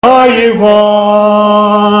Are you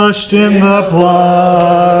washed in the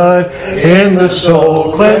blood, in the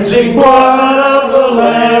soul-cleansing blood of the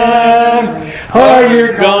Lamb? Are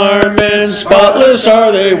your garments spotless?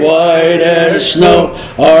 Are they white as snow?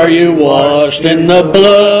 Are you washed in the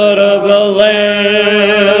blood of the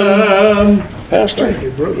Lamb? Pastor? Thank you,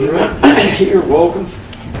 brother. You're welcome.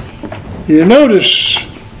 You notice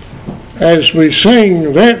as we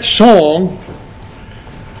sing that song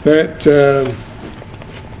that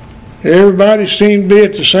everybody seemed to be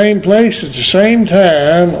at the same place at the same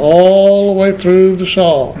time all the way through the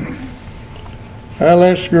song. Well,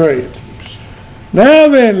 that's great. Now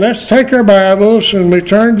then, let's take our Bibles and we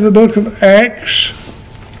turn to the book of Acts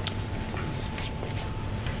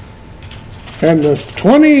and the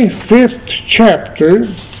 25th chapter.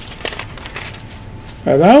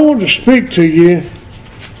 And I want to speak to you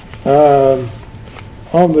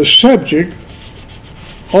on the subject,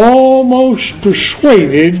 almost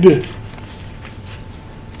persuaded,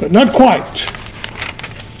 but not quite.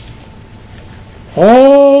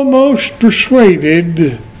 Almost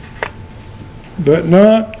persuaded, but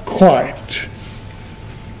not quite.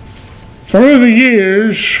 Through the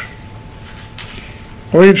years,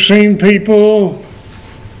 we've seen people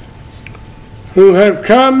who have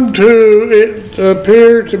come to, it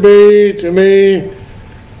appear to be, to me,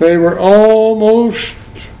 they were almost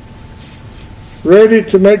ready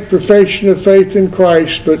to make profession of faith in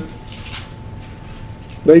Christ, but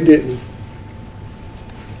they didn't.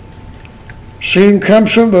 Seen come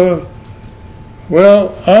some,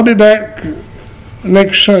 well, I'll be back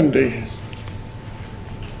next Sunday.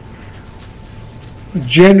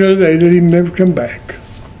 Generally, they didn't even never come back.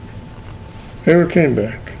 Never came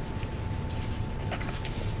back.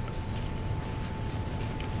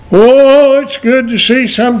 Oh, it's good to see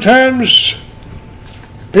sometimes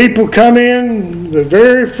people come in the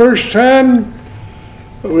very first time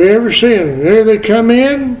we ever see them. There they come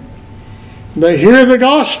in, they hear the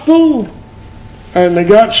gospel, and they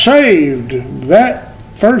got saved that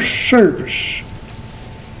first service.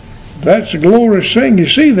 That's a glorious thing. You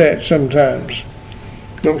see that sometimes.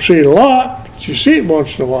 Don't see it a lot, but you see it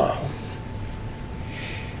once in a while.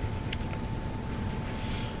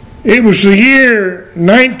 It was the year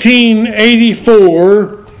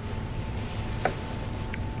 1984.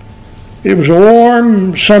 It was a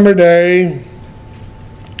warm summer day.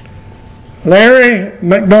 Larry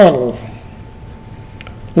McDonald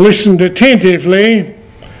listened attentively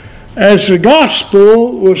as the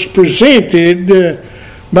gospel was presented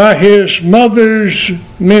by his mother's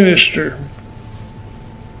minister.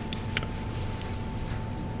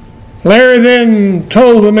 Larry then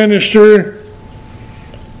told the minister,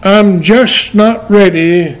 "I'm just not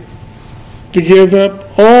ready to give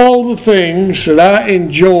up all the things that I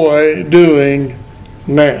enjoy doing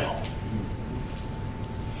now."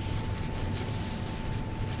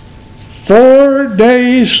 4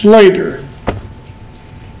 days later,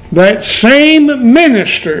 that same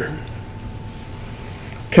minister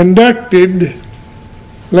conducted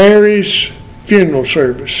Larry's funeral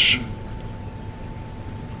service.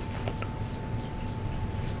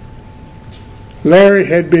 Larry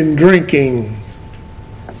had been drinking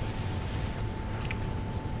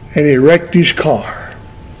and he wrecked his car.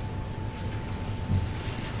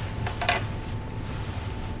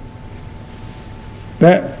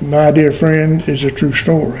 That, my dear friend, is a true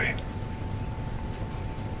story.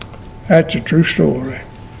 That's a true story.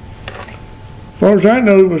 As far as I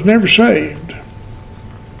know, he was never saved.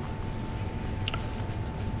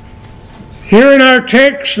 Here in our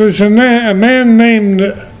text, there's a man named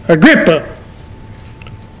Agrippa.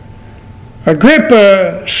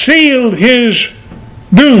 Agrippa sealed his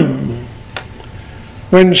doom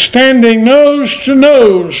when standing nose to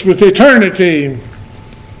nose with eternity.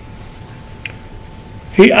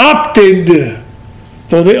 He opted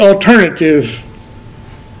for the alternative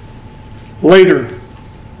later,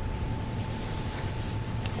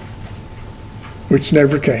 which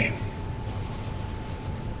never came.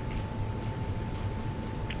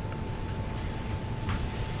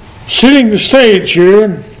 Setting the stage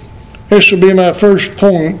here, this will be my first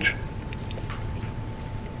point.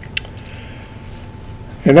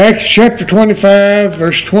 In Acts chapter 25,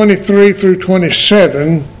 verse 23 through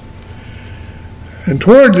 27, and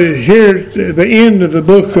toward the end of the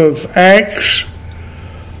book of Acts,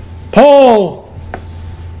 Paul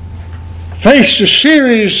faced a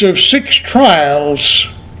series of 6 trials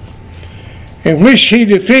in which he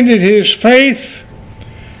defended his faith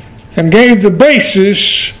and gave the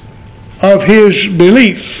basis of his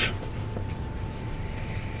belief.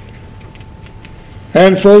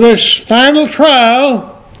 And for this final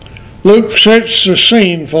trial, Luke sets the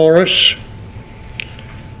scene for us.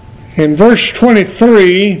 in verse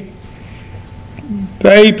 23,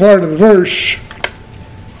 the A part of the verse,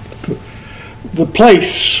 the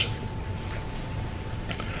place.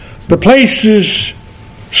 The place is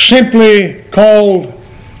simply called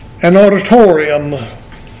an auditorium.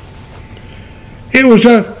 It was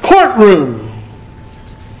a courtroom,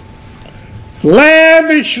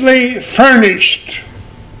 lavishly furnished.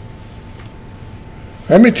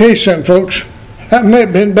 Let me tell you something, folks. That may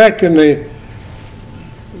have been back in the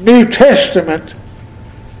New Testament,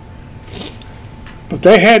 but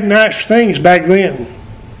they had nice things back then.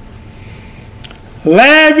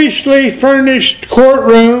 Lavishly furnished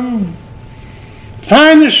courtroom,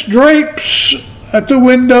 finest drapes at the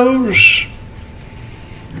windows,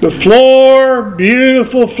 the floor,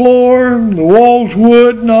 beautiful floor, the walls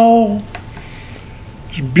wood and all.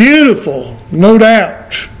 It's beautiful, no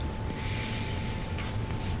doubt.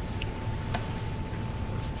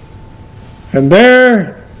 And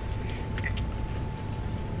there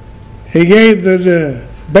he gave the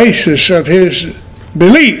basis of his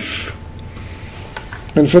belief.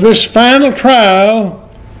 And for this final trial,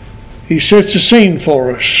 he sets the scene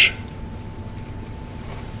for us.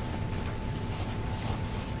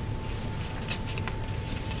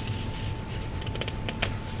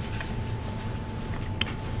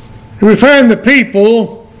 And we find the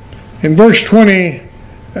people in verse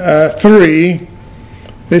 23.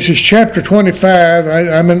 This is chapter 25.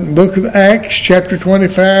 I'm in the book of Acts, chapter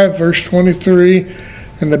 25, verse 23,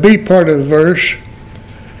 and the B part of the verse.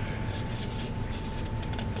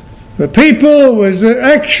 The people was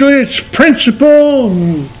actually its principal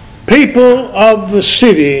people of the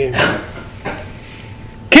city.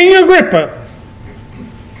 King Agrippa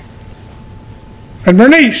and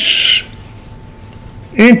Bernice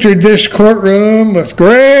entered this courtroom with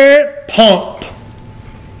great pomp.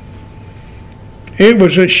 It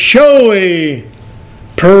was a showy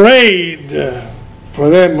parade for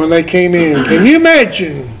them when they came in. Can you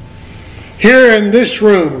imagine here in this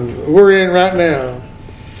room we're in right now,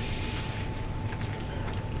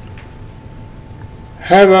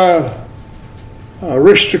 have a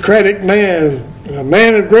aristocratic man, a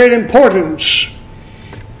man of great importance,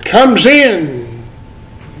 comes in.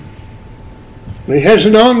 He has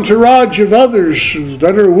an entourage of others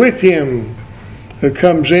that are with him who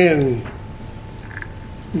comes in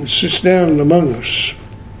and sits down among us.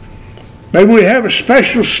 Maybe we have a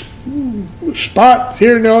special spot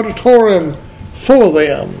here in the auditorium for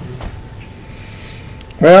them.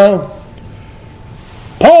 Well,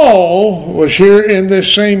 Paul was here in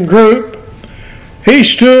this same group. He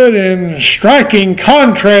stood in striking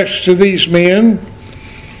contrast to these men.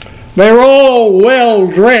 They were all well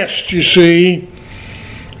dressed, you see,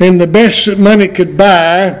 in the best that money could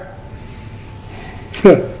buy.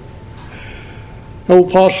 Old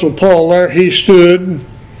Apostle Paul there, he stood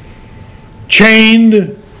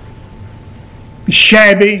chained,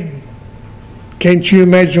 shabby. Can't you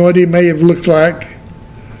imagine what he may have looked like?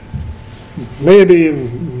 Maybe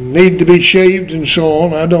need to be shaved and so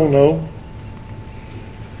on, I don't know.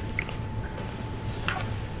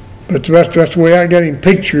 But that's the way I got him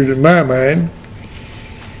pictured in my mind.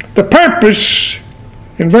 The purpose,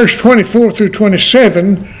 in verse 24 through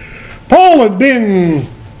 27, Paul had been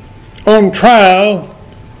on trial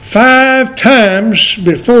 5 times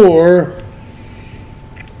before.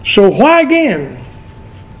 So why again?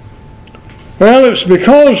 Well, it's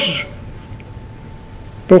because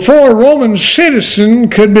before a Roman citizen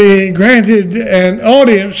could be granted an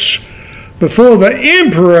audience before the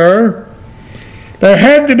emperor, there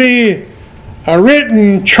had to be a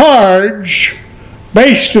written charge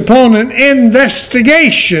based upon an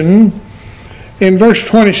investigation in verse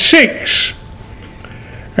 26.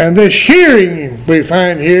 And this hearing we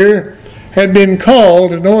find here had been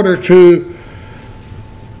called in order to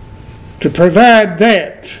provide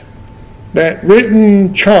that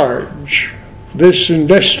written charge, this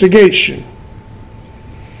investigation.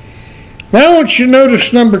 Now I want you to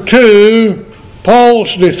notice number 2,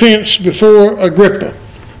 Paul's defense before Agrippa.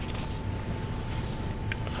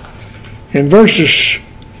 In verses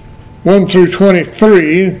 1 through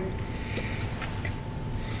 23,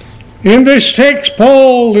 in this text,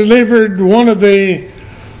 Paul delivered one of the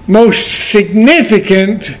most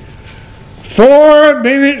significant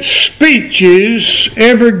 4-minute speeches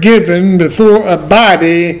ever given before a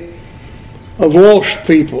body of lost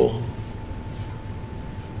people.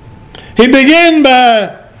 He began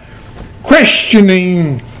by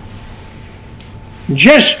questioning,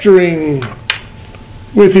 gesturing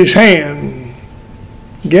with his hand,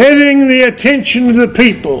 getting the attention of the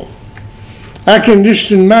people. I can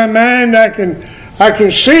just in my mind, I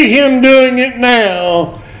can see him doing it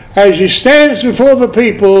now as he stands before the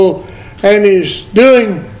people and is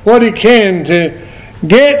doing what he can to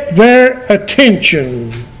get their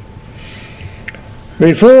attention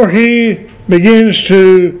before he begins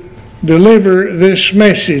to deliver this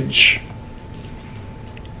message.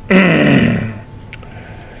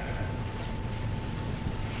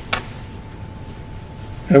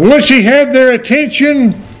 And once he had their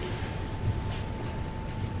attention,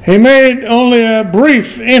 he made only a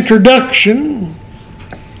brief introduction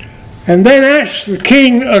and then asked the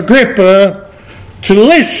King Agrippa to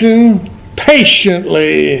listen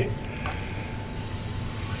patiently.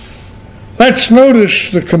 Let's notice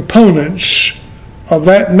the components of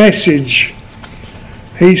that message.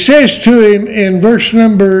 He says to him in verse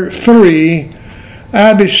number 3,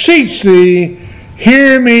 I beseech thee,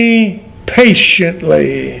 hear me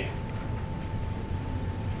patiently.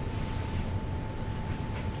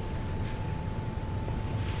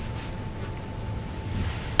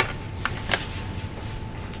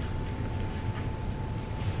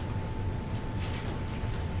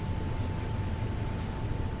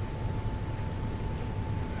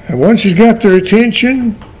 And once he's got their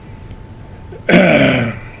attention,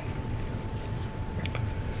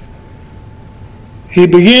 he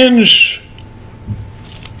begins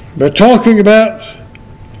by talking about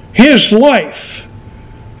his life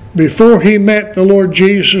before he met the Lord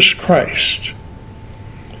Jesus Christ.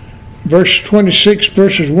 Verse 26,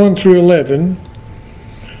 verses 1 through 11.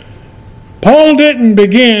 Paul didn't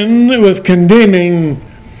begin with condemning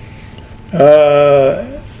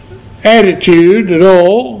attitude at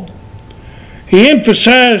all. He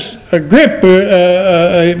emphasized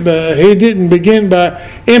Agrippa. He didn't begin by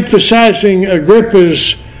emphasizing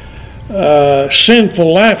Agrippa's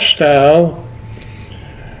sinful lifestyle.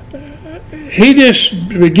 He just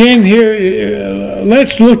began here.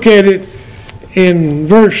 Let's look at it in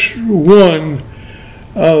verse 1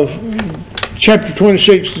 of chapter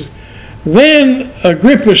 26. Then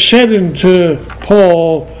Agrippa said unto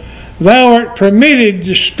Paul, Thou art permitted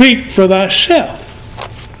to speak for thyself.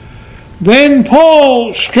 Then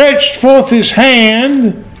Paul stretched forth his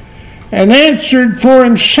hand and answered for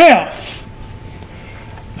himself,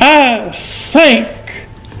 I think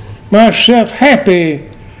myself happy,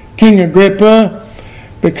 King Agrippa,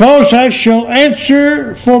 because I shall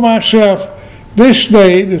answer for myself this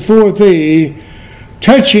day before thee,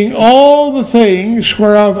 touching all the things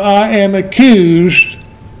whereof I am accused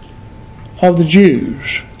of the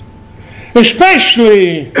Jews.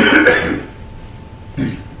 Especially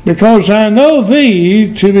because I know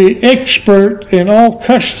thee to be expert in all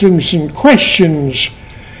customs and questions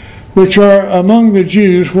which are among the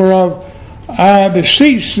Jews, whereof I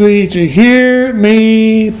beseech thee to hear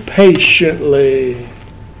me patiently.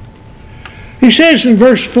 He says in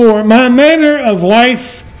verse 4, My manner of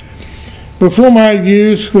life before my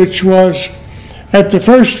youth, which was at the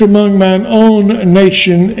first among mine own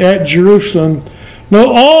nation at Jerusalem,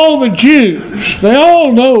 know all the Jews, they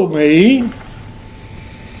all know me,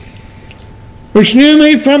 which knew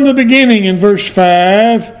me from the beginning, in verse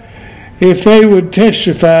 5, if they would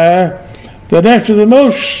testify that after the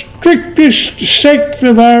most strictest sect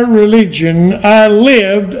of our religion, I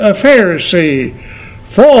lived a Pharisee.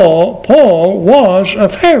 For Paul was a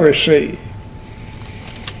Pharisee.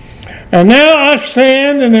 And now I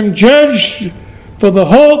stand and am judged for the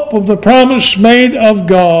hope of the promise made of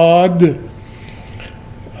God,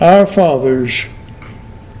 our fathers,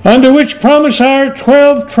 under which promise our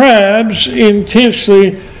 12 tribes,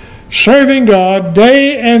 intensely serving God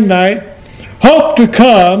day and night, hope to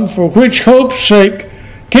come, for which hope's sake,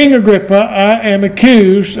 King Agrippa, I am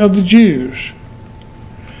accused of the Jews.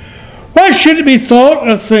 Why should it be thought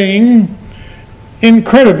a thing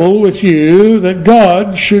incredible with you that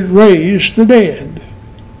God should raise the dead?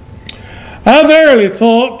 I verily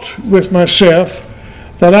thought with myself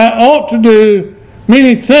that I ought to do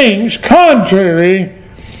many things contrary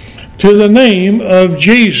to the name of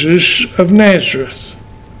Jesus of Nazareth,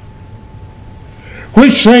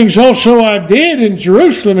 which things also I did in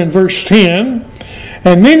Jerusalem in verse 10,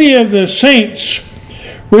 and many of the saints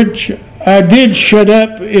which I did shut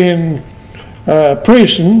up in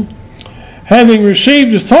prison, having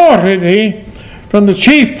received authority from the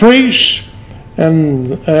chief priests,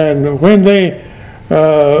 and when they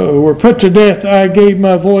were put to death, I gave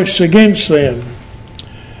my voice against them,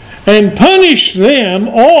 and punished them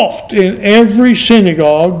oft in every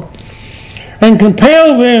synagogue, and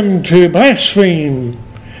compelled them to blaspheme.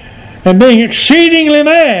 And being exceedingly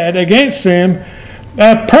mad against them,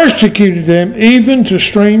 I persecuted them even to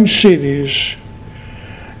strange cities.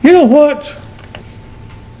 You know what?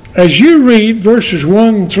 As you read verses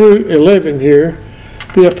 1 through 11 here,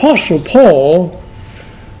 the Apostle Paul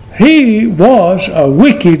he was a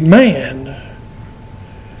wicked man.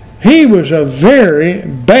 He was a very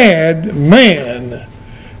bad man.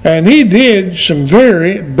 And he did some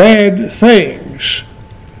very bad things.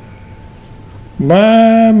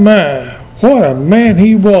 My, what a man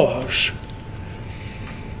he was.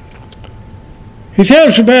 He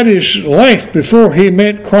tells about his life before he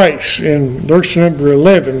met Christ in verse number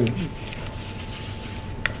 11.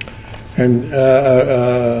 And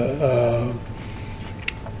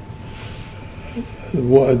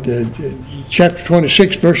chapter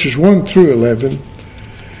 26, verses 1 through 11.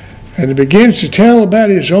 And he begins to tell about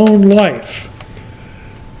his own life.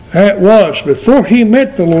 That was before he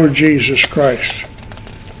met the Lord Jesus Christ.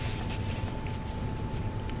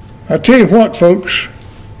 I tell you what, folks,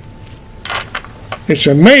 it's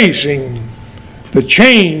amazing the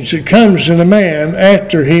change that comes in a man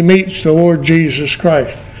after he meets the Lord Jesus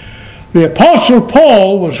Christ. The Apostle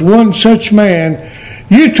Paul was one such man.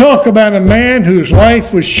 You talk about a man whose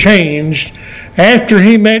life was changed after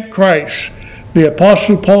he met Christ. The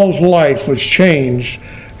Apostle Paul's life was changed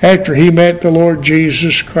after he met the Lord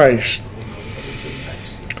Jesus Christ.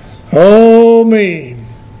 Oh me.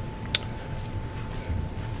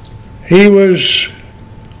 He was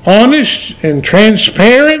honest and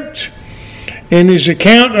transparent in his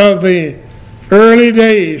account of the early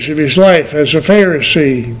days of his life as a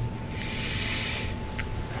Pharisee.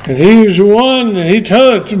 And he was the one, and he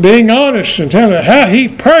told, being honest and telling how he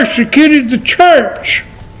persecuted the church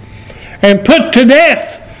and put to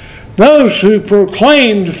death those who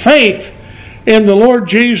proclaimed faith in the Lord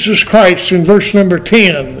Jesus Christ in verse number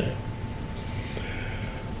 10.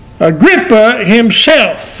 Agrippa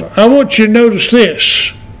himself, I want you to notice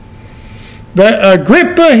this, that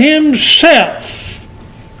Agrippa himself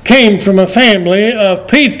came from a family of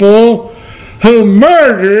people who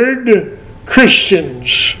murdered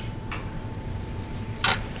Christians.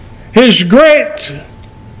 His great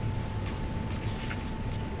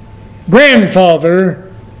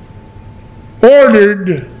grandfather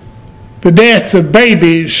ordered the death of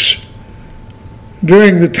babies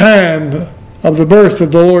during the time of the birth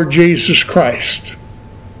of the Lord Jesus Christ.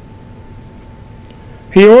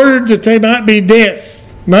 He ordered that they might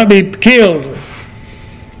be killed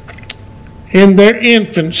in their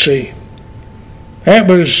infancy. That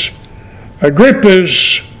was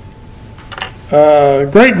Agrippa's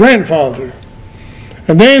great-grandfather.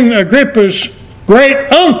 And then Agrippa's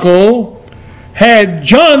great-uncle had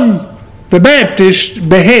John the Baptist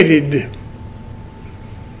beheaded.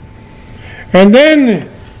 And then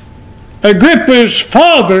Agrippa's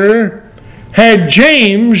father had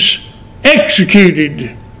James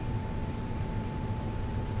executed.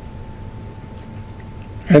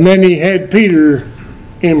 And then he had Peter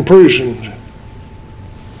imprisoned.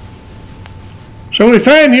 So we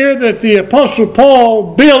find here that the Apostle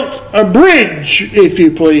Paul built a bridge, if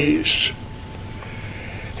you please.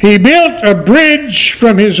 He built a bridge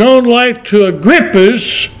from his own life to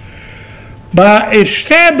Agrippa's by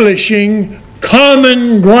establishing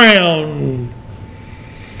common ground.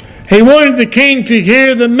 He wanted the king to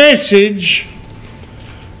hear the message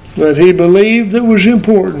that he believed that was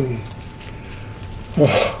important.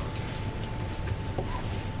 Oh.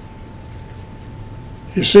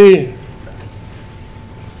 You see,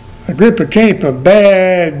 Agrippa came from a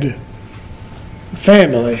bad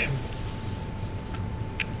family.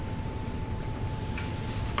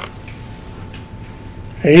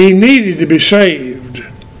 He needed to be saved.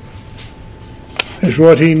 That's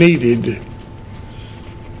what he needed.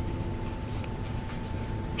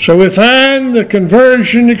 So we find the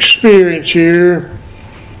conversion experience here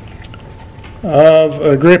of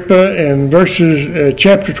Agrippa in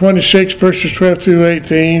chapter 26, verses 12 through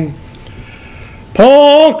 18.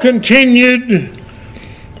 Paul continued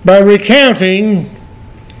by recounting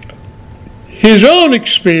his own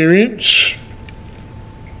experience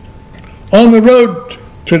on the road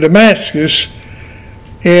to Damascus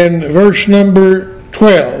in verse number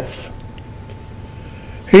 12.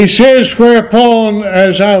 He says, whereupon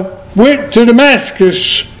as I went to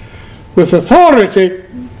Damascus with authority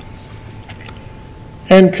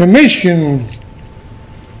and commission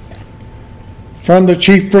from the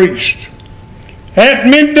chief priest, at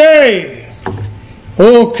midday,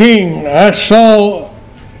 O king, I saw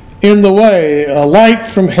in the way a light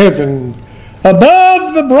from heaven,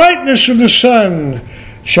 above the brightness of the sun,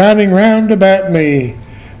 shining round about me,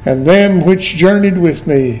 and them which journeyed with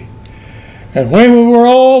me. And when we were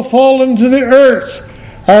all fallen to the earth,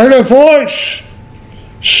 I heard a voice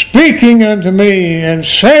speaking unto me, and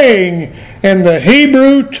saying in the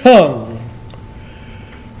Hebrew tongue,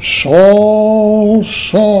 Saul,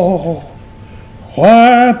 Saul,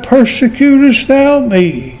 why persecutest thou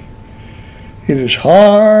me? it is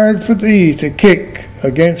hard for thee to kick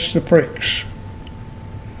against the pricks.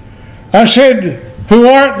 I said, Who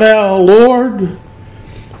art thou, Lord?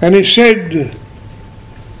 And he said,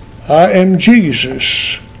 I am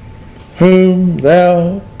Jesus, whom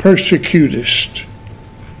thou persecutest.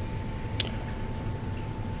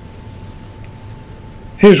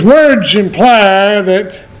 His words imply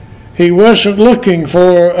that he wasn't looking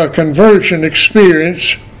for a conversion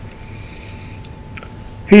experience.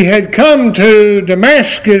 He had come to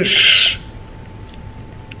Damascus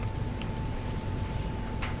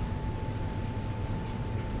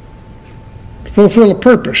to fulfill a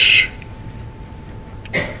purpose.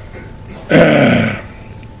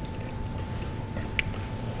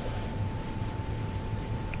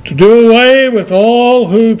 To do away with all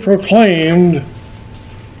who proclaimed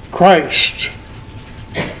Christ.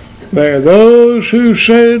 There are those who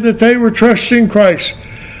said that they were trusting Christ.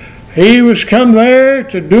 He was come there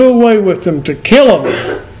to do away with them, to kill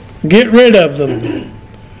them, get rid of them.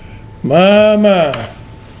 My.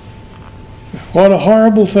 What a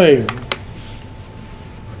horrible thing.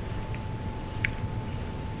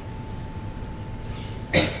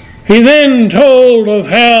 He then told of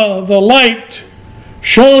how the light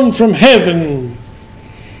shone from heaven.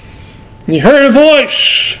 He heard a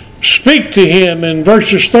voice speak to him in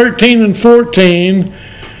verses 13 and 14,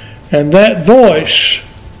 and that voice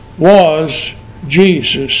was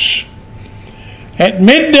Jesus. At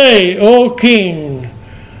midday, O King,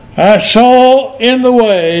 I saw in the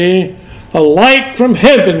way a light from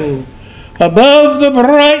heaven above the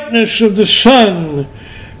brightness of the sun,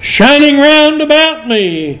 shining round about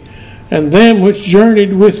me and them which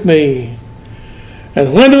journeyed with me.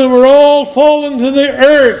 And when we were all fallen to the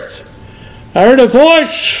earth, I heard a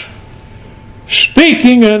voice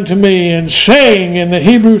speaking unto me and saying in the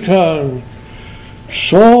Hebrew tongue,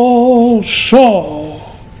 Saul, Saul,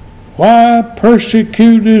 why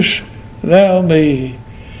persecutest thou me?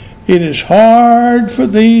 It is hard for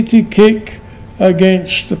thee to kick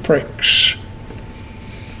against the pricks.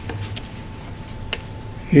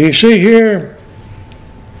 You see here,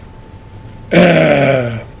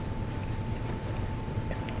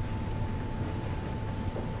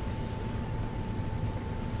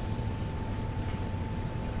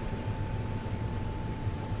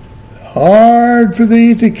 hard for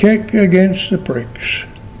thee to kick against the pricks.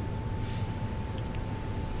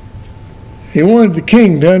 He wanted the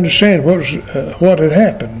king to understand what had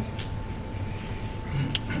happened.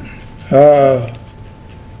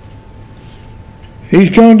 He's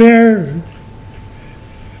gone there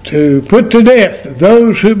to put to death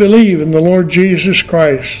those who believe in the Lord Jesus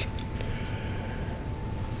Christ.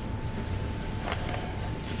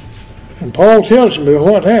 And Paul tells me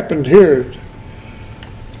what happened here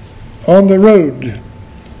on the road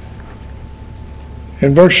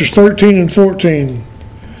in verses 13 and 14.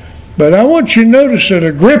 But I want you to notice that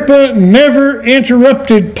Agrippa never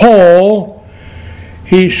interrupted Paul.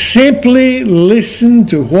 He simply listened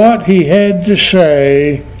to what he had to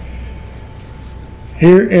say.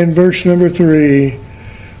 Here in verse number 3,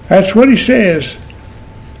 that's what he says.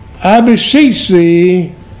 I beseech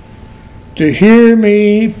thee to hear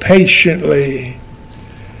me patiently.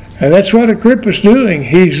 And that's what Agrippa's doing.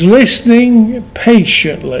 He's listening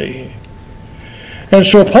patiently. And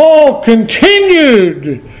so Paul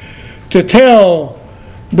continued to tell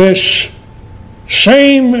this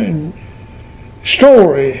same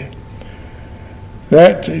story,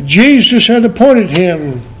 that Jesus had appointed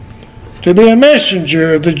him to be a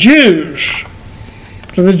messenger of the Jews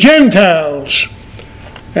to the Gentiles,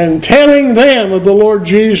 and telling them of the Lord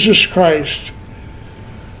Jesus Christ,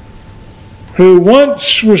 who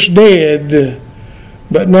once was dead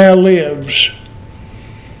but now lives.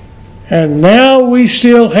 And now we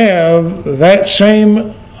still have that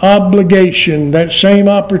same obligation, that same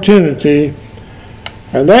opportunity,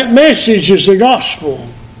 and that message is the gospel.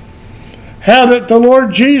 How that the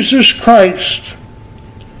Lord Jesus Christ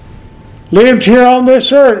lived here on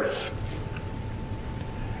this earth.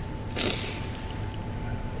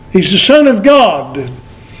 He's the Son of God.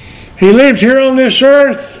 He lived here on this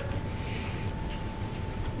earth,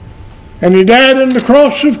 and he died on the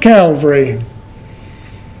cross of Calvary.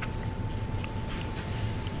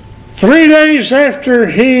 3 days after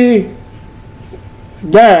he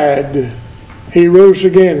died, he rose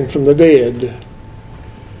again from the dead,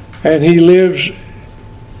 and he lives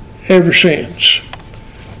ever since.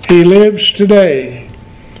 He lives today.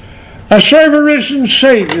 I serve a risen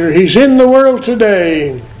Savior. He's in the world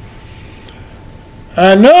today.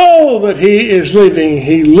 I know that he is living.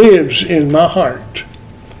 He lives in my heart.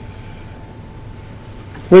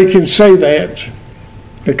 We can say that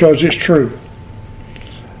because it's true.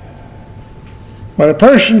 When a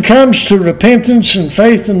person comes to repentance and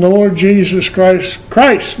faith in the Lord Jesus Christ,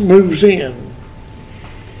 Christ moves in.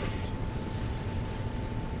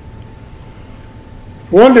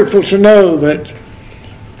 Wonderful to know that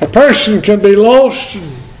a person can be lost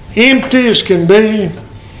and empty as can be,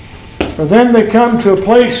 but then they come to a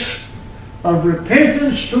place of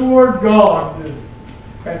repentance toward God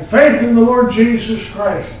and faith in the Lord Jesus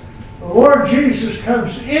Christ. The Lord Jesus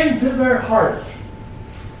comes into their heart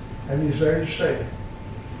and He's there to say,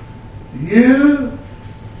 you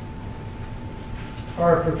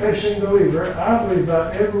are a professing believer. I believe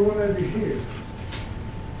about every one of you here.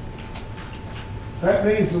 That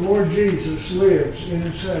means the Lord Jesus lives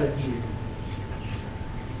inside you.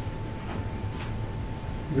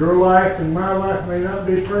 Your life and my life may not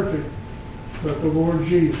be perfect, but the Lord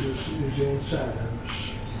Jesus is inside of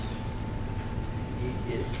us.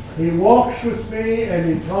 He walks with me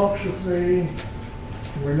and He talks with me.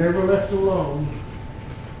 We're never left alone.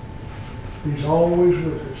 He's always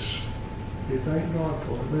with us. We thank God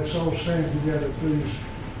for it. Let's all stand together, please.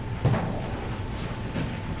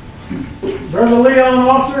 Brother Leon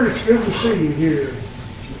Arthur, it's good to see you here.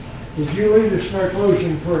 Would you lead us in our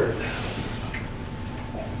closing prayer?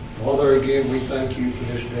 Father, again, we thank you for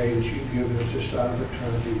this day that you've given us this side of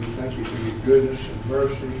eternity. We thank you for your goodness and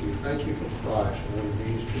mercy. We thank you for Christ and what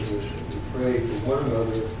He means to us. And we pray for one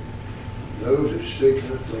another, those that are sick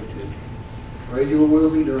and afflicted. Pray your will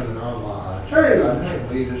be done in our lives. Guide us and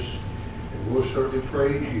lead us. And we'll certainly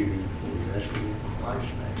praise you. We ask you in Christ's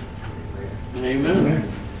name. Amen.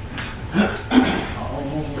 Amen.